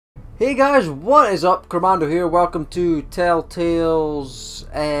Hey guys, what is up? Commando here. Welcome to Telltale's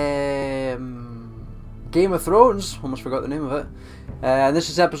Game of Thrones. Almost forgot the name of it. And this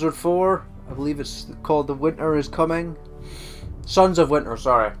is episode 4. I believe it's called The Winter is Coming. Sons of Winter,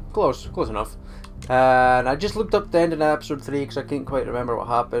 sorry. Close enough. And I just looked up the ending of episode 3 because I can't quite remember what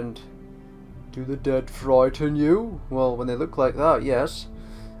happened. Do the dead frighten you? Well, when they look like that, yes.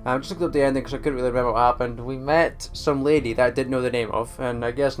 I just looked up the ending because I couldn't really remember what happened. We met some lady that I didn't know the name of, and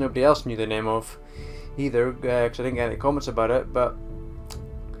I guess nobody else knew the name of either, because I didn't get any comments about it. But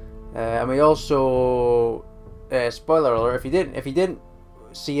and we also, spoiler alert, if you didn't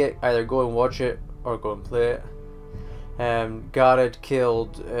see it, either go and watch it or go and play it. Garrett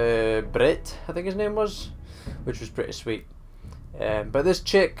killed Britt, I think his name was, which was pretty sweet. But this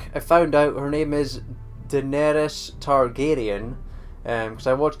chick, I found out her name is Daenerys Targaryen. Because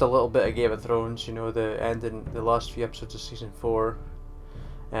I watched a little bit of Game of Thrones, you know, the last few episodes of season 4.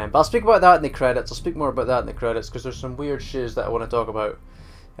 But I'll speak about that in the credits. I'll speak more about that in the credits because there's some weird shiz that I want to talk about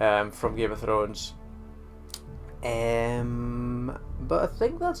from Game of Thrones. But I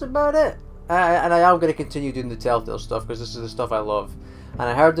think that's about it. And I am going to continue doing the Telltale stuff because this is the stuff I love. And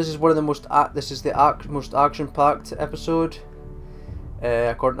I heard this is one of the most most action-packed episode.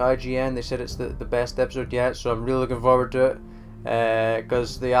 According to IGN, they said it's the best episode yet, so I'm really looking forward to it.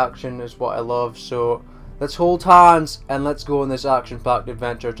 Because the action is what I love, so let's hold hands and let's go on this action-packed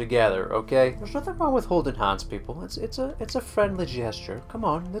adventure together, okay? There's nothing wrong with holding hands, people. It's a friendly gesture. Come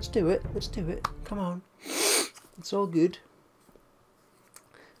on, let's do it. Come on, it's all good.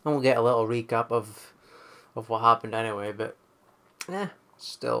 And we'll get a little recap of what happened anyway, but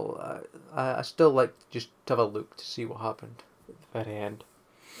still, I still like to just have a look to see what happened at the very end.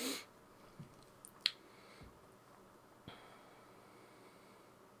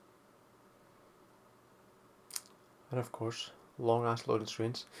 And of course, long ass loading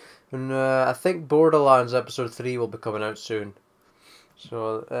screens. And I think Borderlands episode 3 will be coming out soon.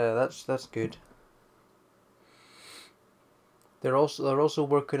 So that's good. They're also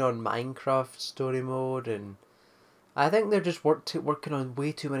working on Minecraft story mode, and I think they're just working on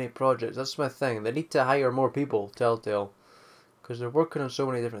way too many projects. That's my thing. They need to hire more people, Telltale, because they're working on so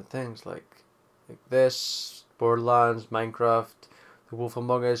many different things like this, Borderlands, Minecraft, The Wolf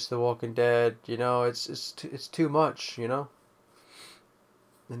Among Us, The Walking Dead. You know, it's too much. You know,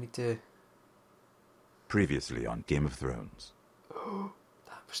 they need to. Previously on Game of Thrones.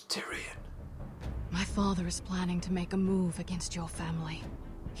 That was Tyrion. My father is planning to make a move against your family.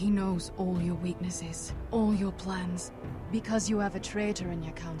 He knows all your weaknesses, all your plans, because you have a traitor in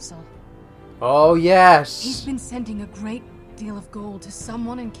your council. Oh yes. He's been sending a great deal of gold to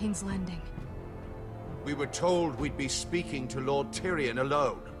someone in King's Landing. We were told we'd be speaking to Lord Tyrion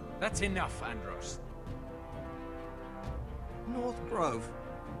alone. That's enough, Andros. North Grove?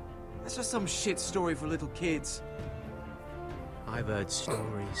 That's just some shit story for little kids. I've heard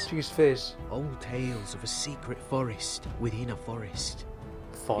stories. Cheese face. Old tales of a secret forest within a forest.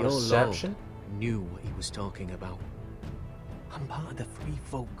 Forestception? Your lord knew what he was talking about. I'm part of the free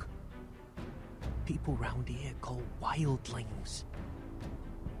folk. People round here call wildlings.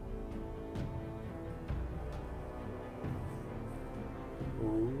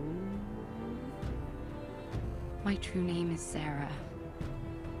 My true name is Sarah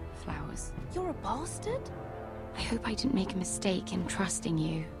Flowers. You're a bastard? I hope I didn't make a mistake in trusting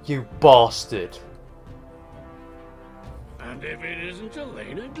you. You bastard. And if it isn't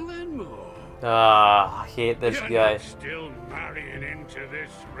Elena Glenmore. Ah, I hate this You're guy. not still marrying into this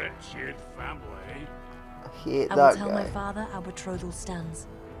wretched family. I hate I that will tell guy. my father our betrothal stands.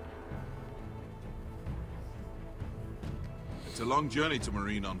 It's a long journey to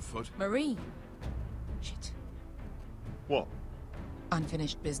Marine on foot. Marie. Shit. What?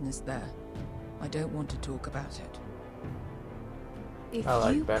 Unfinished business there. I don't want to talk about it. If I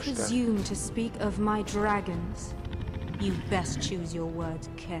like you Beshka. presume to speak of my dragons, You best choose your words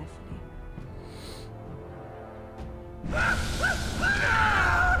carefully.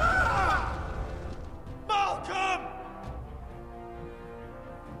 Malcolm!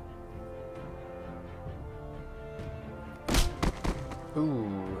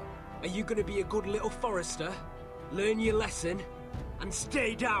 Ooh. Are you gonna be a good little forester? Learn your lesson? And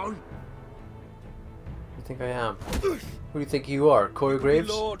stay down? You think I am? Who do you think you are? Corey Graves?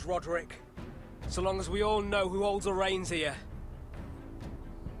 Lord Roderick. So long as we all know who holds the reins here.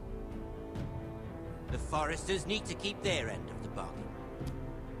 The foresters need to keep their end of the bargain.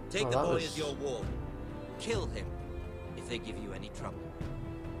 Take Oh, the that boy was- as your ward. Kill him if they give you any trouble.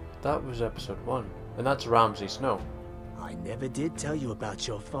 That was episode 1. And that's Ramsay Snow. I never did tell you about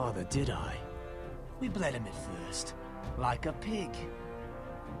your father, did I? We bled him at first, like a pig.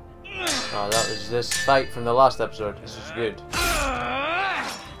 Oh, that was this fight from the last episode. This is good.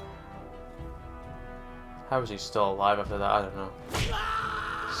 How is he still alive after that? I don't know.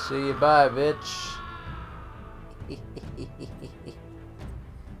 See you, bye, bitch.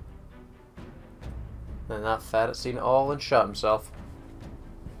 And that fat had seen it all and shot himself.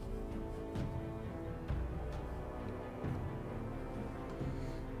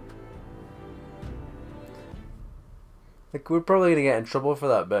 Like, we're probably gonna get in trouble for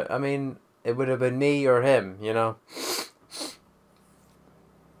that, but I mean, it would have been me or him, you know?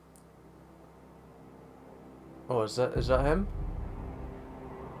 Oh, is that him?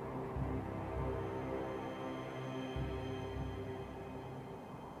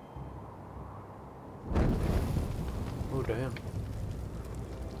 Oh, damn.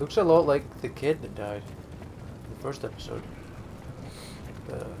 Looks a lot like the kid that died in the first episode.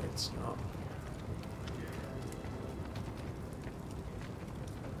 But it's not.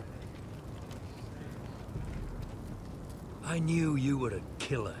 I knew you were a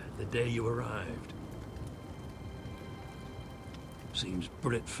killer the day you arrived. Seems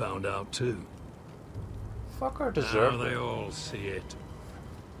Brit found out too. Fuck our dessert. Now they all see it.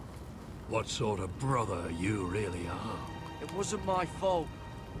 What sort of brother you really are. It wasn't my fault.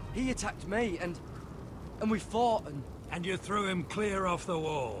 He attacked me, and we fought, And you threw him clear off the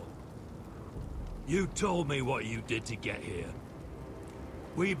wall. You told me what you did to get here.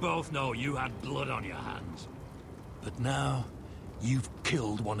 We both know you had blood on your hands. But now, you've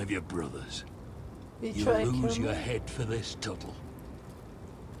killed one of your brothers. You'll lose your head for this, Tuttle.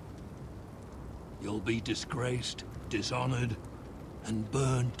 You'll be disgraced, dishonored, and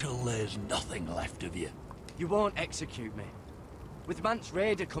burned till there's nothing left of you. You won't execute me. With Mance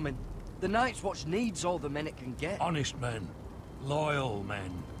Raider coming, the Night's Watch needs all the men it can get. Honest men, loyal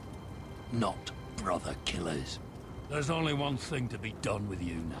men, not brother killers. There's only one thing to be done with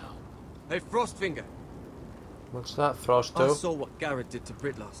you now. Hey, Frostfinger. What's that, Frosto? I saw what Garrett did to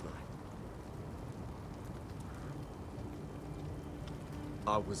Brit last night.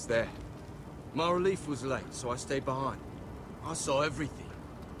 I was there. My relief was late, so I stayed behind. I saw everything.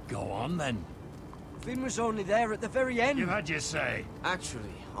 Go on, then. Finn was only there at the very end. You've had your say.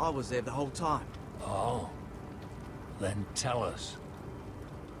 Actually, I was there the whole time. Oh. Then tell us.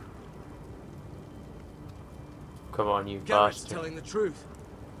 Come on, you Garrett's bastard. telling the truth.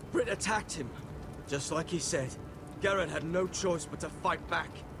 Brit attacked him. Just like he said, Garrett had no choice but to fight back.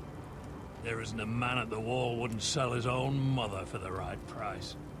 There isn't a man at the wall wouldn't sell his own mother for the right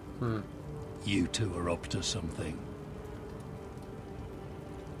price. You two are up to something.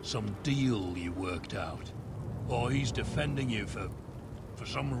 Some deal you worked out. Or he's defending you for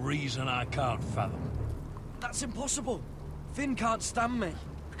some reason I can't fathom. That's impossible. Finn can't stand me.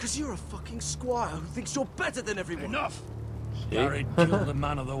 Because you're a fucking squire who thinks you're better than everyone. Enough! Garrett killed the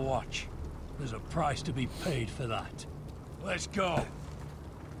man of the watch. There's a price to be paid for that. Let's go.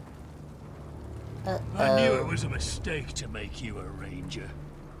 I knew it was a mistake to make you a ranger.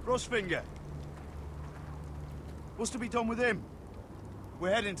 Frostfinger. What's to be done with him?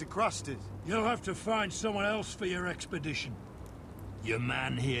 We're heading to Crusters. You'll have to find someone else for your expedition. Your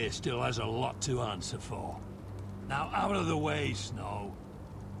man here still has a lot to answer for. Now out of the way, Snow.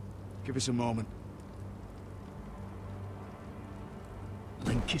 Give us a moment.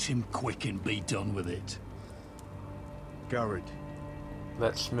 Then kiss him quick and be done with it. Garrett,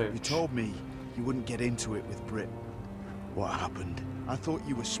 Let's smooch. you told me you wouldn't get into it with Brit. What happened? I thought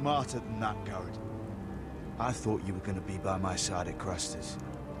you were smarter than that, Garrett. I thought you were going to be by my side at Crusters.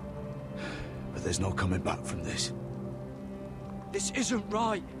 But there's no coming back from this. This isn't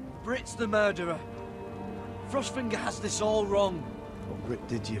right. Brit's the murderer. Frostfinger has this all wrong. What Brit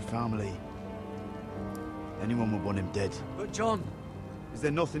did to your family, anyone would want him dead. But John... Is there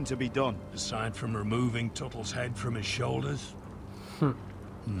nothing to be done? Aside from removing Tuttle's head from his shoulders?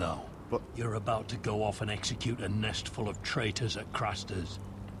 No. But you're about to go off and execute a nest full of traitors at Crusters.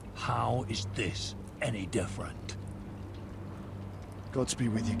 How is this any different?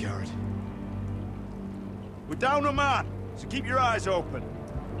 Godspeed with you, Garrett. We're down a man, so keep your eyes open.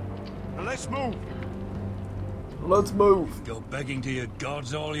 And let's move. Let's move. Go begging to your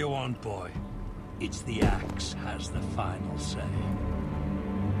gods all you want, boy. It's the axe has the final say.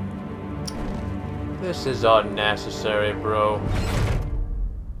 This is unnecessary, bro.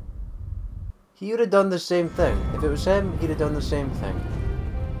 He would have done the same thing. If it was him, he'd have done the same thing.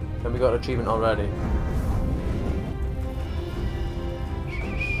 And we got an achievement already.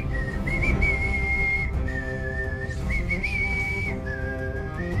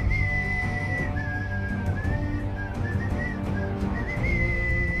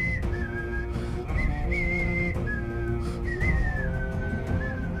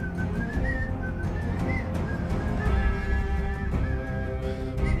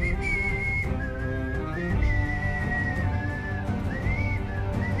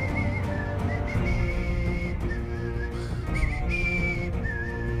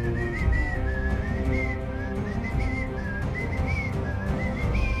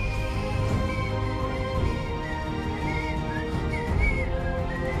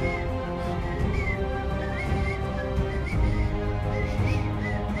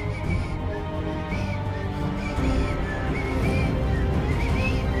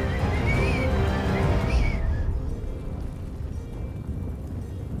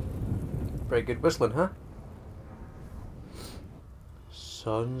 Very good whistling, huh?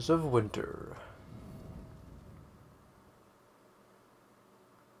 Sons of Winter.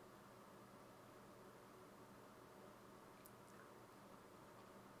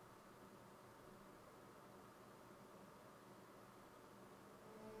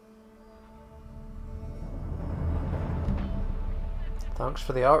 Thanks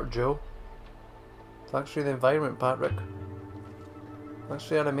for the art, Joe. Thanks for the environment, Patrick. Thanks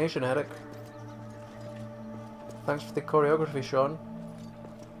for the animation, Eric. Thanks for the choreography, Sean.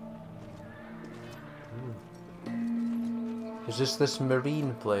 Is this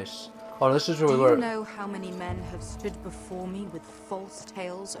marine place? Oh, this is where we were. Do you know how many men have stood before me with false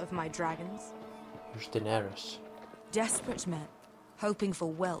tales of my dragons? There's Daenerys. Desperate men, hoping for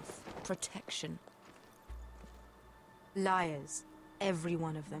wealth, protection. Liars, every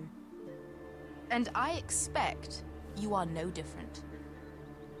one of them. And I expect you are no different.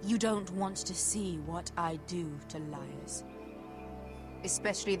 You don't want to see what I do to liars.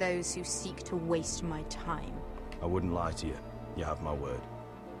 Especially those who seek to waste my time. I wouldn't lie to you. You have my word.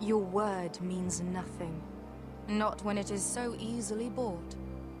 Your word means nothing. Not when it is so easily bought.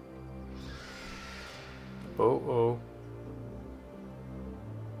 Oh.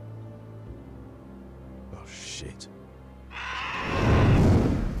 Oh, shit.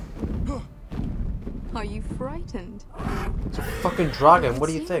 Are you frightened? It's a fucking dragon. What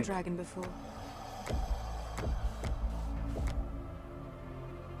do you I've think? seen a dragon before.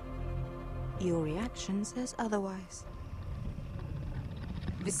 Your reaction says otherwise.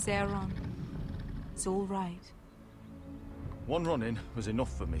 Viserion. It's all right. One run-in was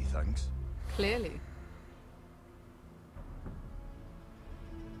enough for me, thanks. Clearly.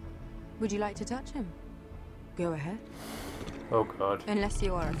 Would you like to touch him? Go ahead. Oh god. Unless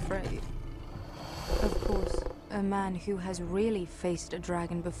you are afraid. Of course, a man who has really faced a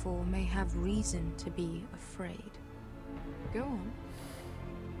dragon before may have reason to be afraid. Go on.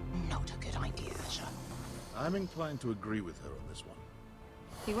 Not a good idea, sir. I'm inclined to agree with her on this one.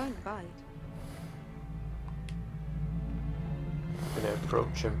 He won't bite. I'm gonna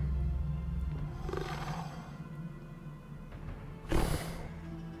approach him.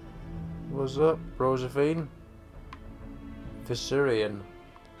 What's up, Josephine? Viserion.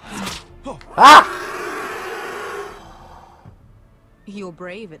 Ah! You're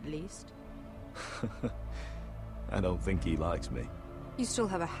brave, at least. I don't think he likes me. You still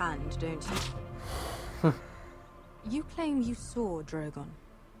have a hand, don't you? You claim you saw Drogon.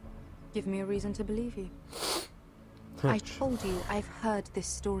 Give me a reason to believe you. I told you I've heard this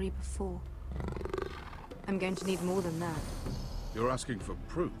story before. I'm going to need more than that. You're asking for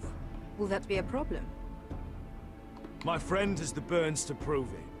proof? Will that be a problem? My friend has the burns to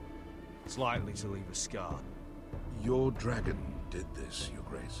prove it. It's likely to leave a scar. Your dragon did this, Your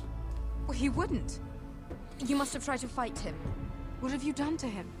Grace. Well, he wouldn't. You must have tried to fight him. What have you done to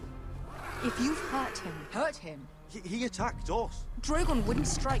him? If you've hurt him... Hurt him? He attacked us. Drogon wouldn't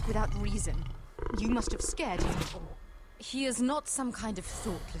strike without reason. You must have scared him. He is not some kind of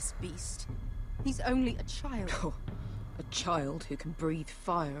thoughtless beast. He's only a child. Oh, a child who can breathe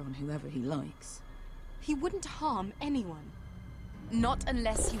fire on whoever he likes. He wouldn't harm anyone. Not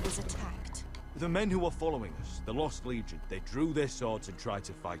unless he was attacked. The men who were following us, the Lost Legion, they drew their swords and tried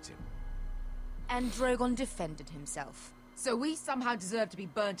to fight him. And Drogon defended himself. So we somehow deserve to be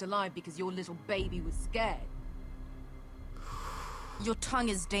burnt alive because your little baby was scared? Your tongue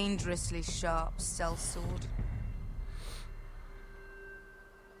is dangerously sharp, sellsword.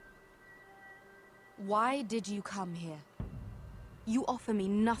 Why did you come here? You offer me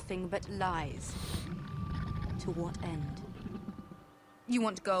nothing but lies. To what end? You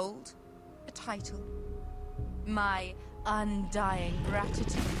want gold? A title? My undying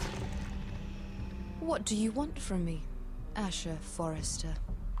gratitude? What do you want from me, Asher Forrester?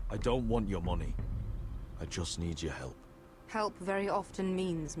 I don't want your money. I just need your help. Help very often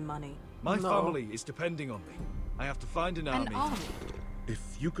means money. My family is depending on me. I have to find an army. An army? If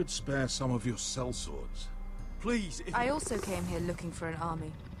you could spare some of your sellswords. Please, I also came here looking for an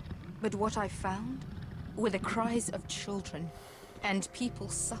army. But what I found were the cries of children and people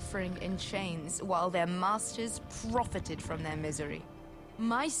suffering in chains while their masters profited from their misery.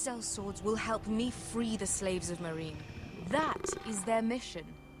 My sellswords will help me free the slaves of Meereen. That is their mission.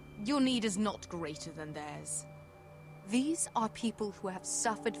 Your need is not greater than theirs. These are people who have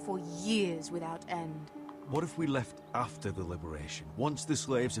suffered for years without end. what if we left after the liberation, once the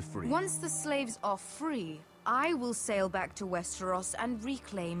slaves are free? Once the slaves are free, I will sail back to Westeros and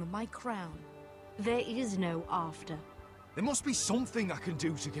reclaim my crown. There is no after. There must be something I can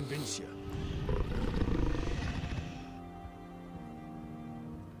do to convince you.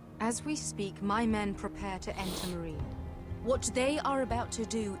 As we speak, my men prepare to enter Marine. What they are about to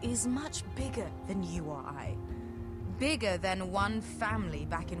do is much bigger than you or I. Bigger than one family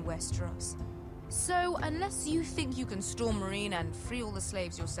back in Westeros. So, unless you think you can storm Marine and free all the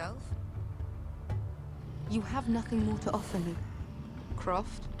slaves yourself, you have nothing more to offer me,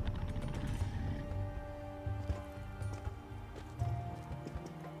 Croft.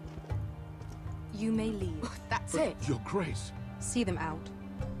 You may leave. That's But it. Your Grace. See them out.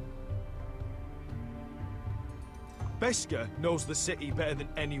 Beskha knows the city better than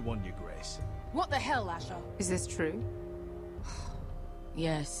anyone, Your Grace. What the hell, Asher? Is this true?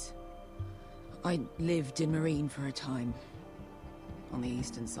 Yes. I lived in Marine for a time. On the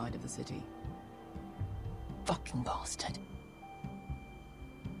eastern side of the city. Fucking bastard.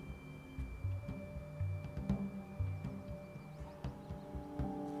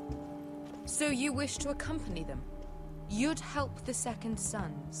 So you wish to accompany them? You'd help the Second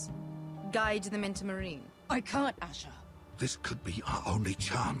Sons? Guide them into Marine? I can't, Asher. This could be our only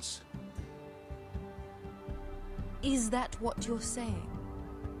chance. Is that what you're saying?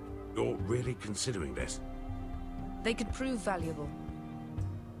 You're really considering this? They could prove valuable.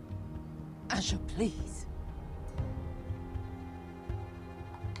 Asher, please.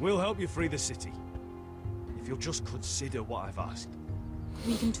 We'll help you free the city. If you'll just consider what I've asked.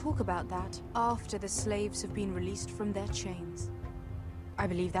 We can talk about that after the slaves have been released from their chains. I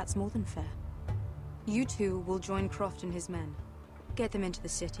believe that's more than fair. You two will join Croft and his men. Get them into the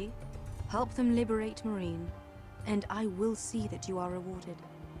city, help them liberate Marine, and I will see that you are rewarded.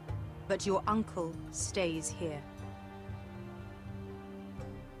 But your uncle stays here.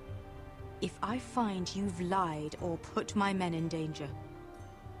 If I find you've lied or put my men in danger...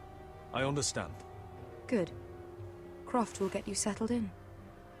 I understand. Good. Croft will get you settled in.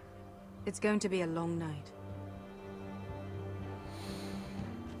 It's going to be a long night.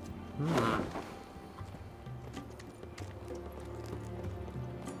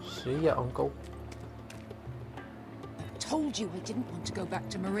 See ya, Uncle. Told you I didn't want to go back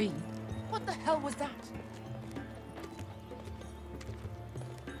to Marine. What the hell was that?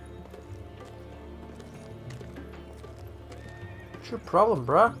 What's your problem,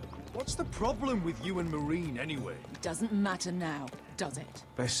 bruh? What's the problem with you and Marine, anyway? It doesn't matter now, does it?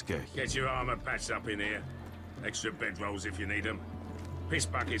 Beskha. Get your armor patched up in here. Extra bedrolls if you need them. Piss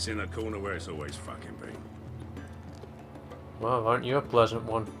buckets in the corner where it's always fucking been. Well, aren't you a pleasant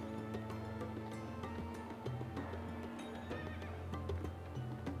one?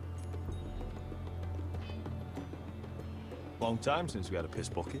 Long time since we had a piss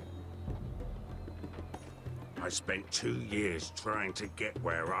bucket. I spent 2 years trying to get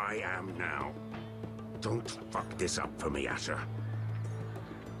where I am now. Don't fuck this up for me, Asher.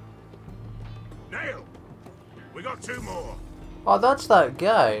 Nail! We got 2 more. Oh, that's that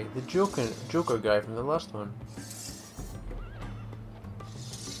guy, the Joker guy from the last one.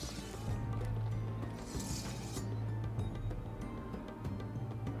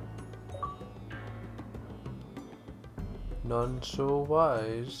 None so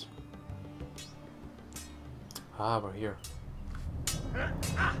wise. Ah, we're here.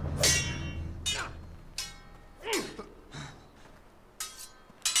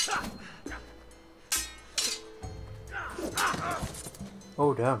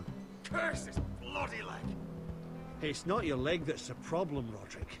 Oh, damn. Curse this bloody leg! It's not your leg that's the problem,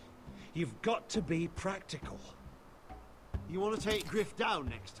 Roderick. You've got to be practical. You want to take Griff down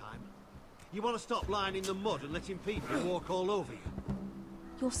next time? You want to stop lying in the mud and letting people walk all over you?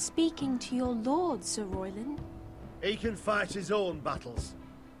 You're speaking to your lord, Sir Royland. He can fight his own battles.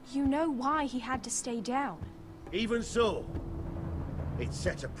 You know why he had to stay down. Even so, it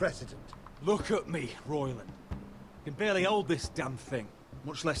set a precedent. Look at me, Royland. Can barely hold this damn thing,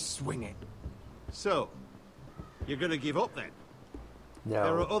 much less swing it. So, you're gonna give up then? No.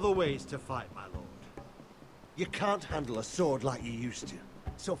 There are other ways to fight, my lord. You can't handle a sword like you used to.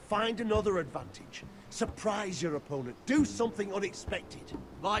 So find another advantage. Surprise your opponent. Do something unexpected.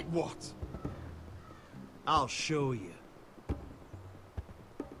 Like what? I'll show you.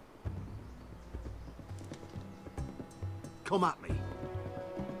 Come at me.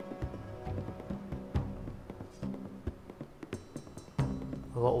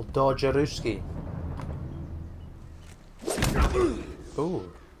 A little dodgerooski.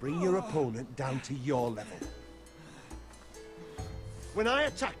 Ooh. Bring your opponent down to your level. When I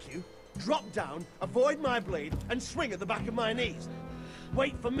attack you, drop down, avoid my blade, and swing at the back of my knees.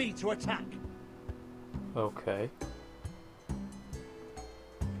 Wait for me to attack. Okay.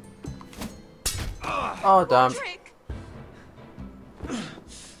 Oh, damn.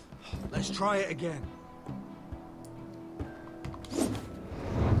 Let's try it again.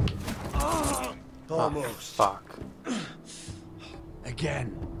 Almost. Oh, fuck.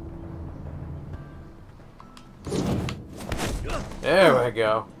 Again. There we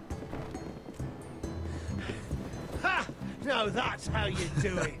go. Ha! Now that's how you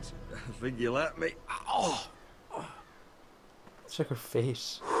do it. I think you let me. Oh. Check her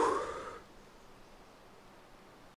face.